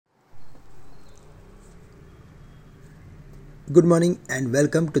Good morning and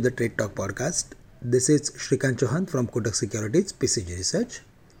welcome to the Trade Talk podcast. This is Shrikant Chouhan from Kotak Securities PCG Research.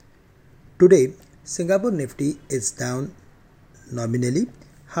 Today, Singapore Nifty is down nominally.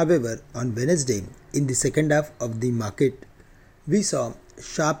 However, on Wednesday, in the second half of the market, we saw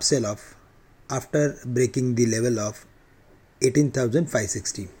sharp sell-off after breaking the level of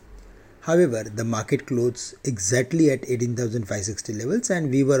 18,560. However, the market closed exactly at 18,560 levels, and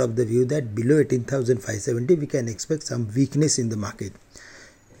we were of the view that below 18,570 we can expect some weakness in the market.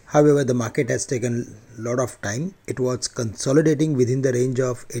 However, the market has taken a lot of time. It was consolidating within the range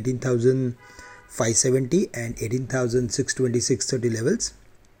of 18,570 and 18,620-630 levels.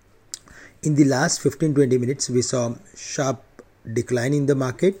 In the last 15-20 minutes, we saw sharp decline in the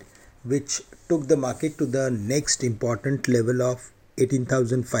market, which took the market to the next important level of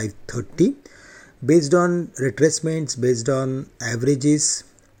 18,530. Based on retracements, based on averages,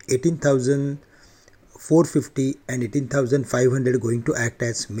 18,450 and 18,500 going to act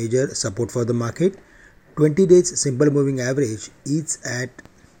as major support for the market. 20 days simple moving average is at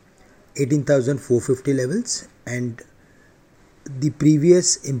 18,450 levels, and the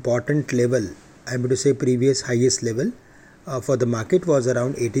previous important level, I am going to say previous highest level for the market was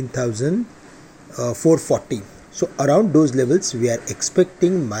around 18,440. So around those levels we are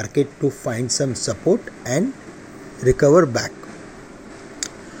expecting market to find some support and recover back.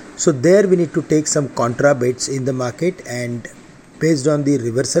 So there we need to take some contra bets in the market, and based on the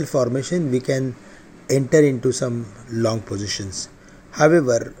reversal formation we can enter into some long positions.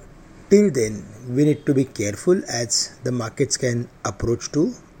 However, till then we need to be careful as the markets can approach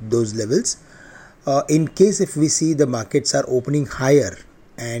to those levels. In case if we see the markets are opening higher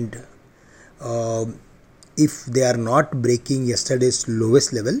and if they are not breaking yesterday's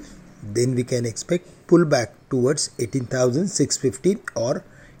lowest level, then we can expect pullback towards 18,650 or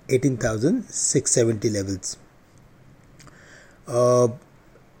 18,670 levels.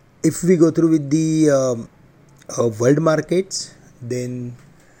 If we go through with the world markets, then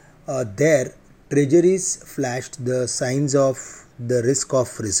there treasuries flashed the signs of the risk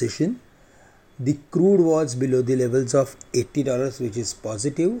of recession. The crude was below the levels of $80, which is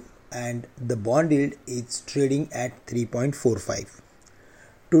positive, and the bond yield is trading at 3.45.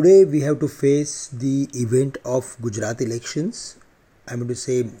 Today we have to face the event of Gujarat elections. I am going to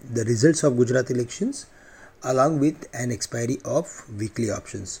say the results of Gujarat elections along with an expiry of weekly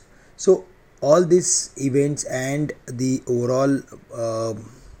options. So all these events and the overall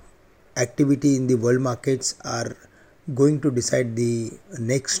activity in the world markets are going to decide the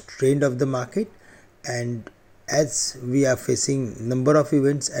next trend of the market, and as we are facing number of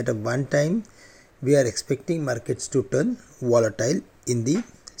events at a one time, we are expecting markets to turn volatile in the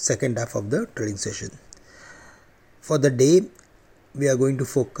second half of the trading session. For the day, we are going to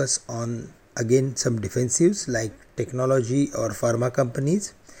focus on again some defensives like technology or pharma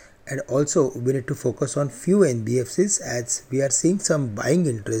companies, and also we need to focus on few NBFCs as we are seeing some buying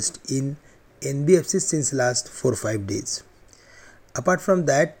interest in NBFCs since last 4-5 days. Apart from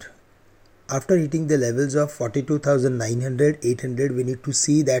that, after hitting the levels of 42,900, 800, we need to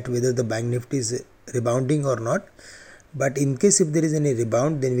see that whether the bank nifty is rebounding or not. But in case if there is any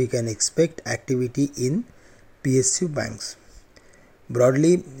rebound, then we can expect activity in PSU banks.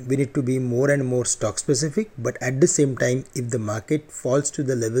 Broadly, we need to be more and more stock specific, but at the same time, if the market falls to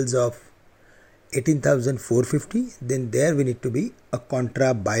the levels of 18,450, then there we need to be a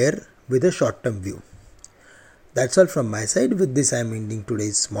contra buyer with a short term view. That's all from my side. With this, I am ending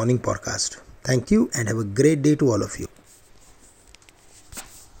today's morning podcast. Thank you and have a great day to all of you.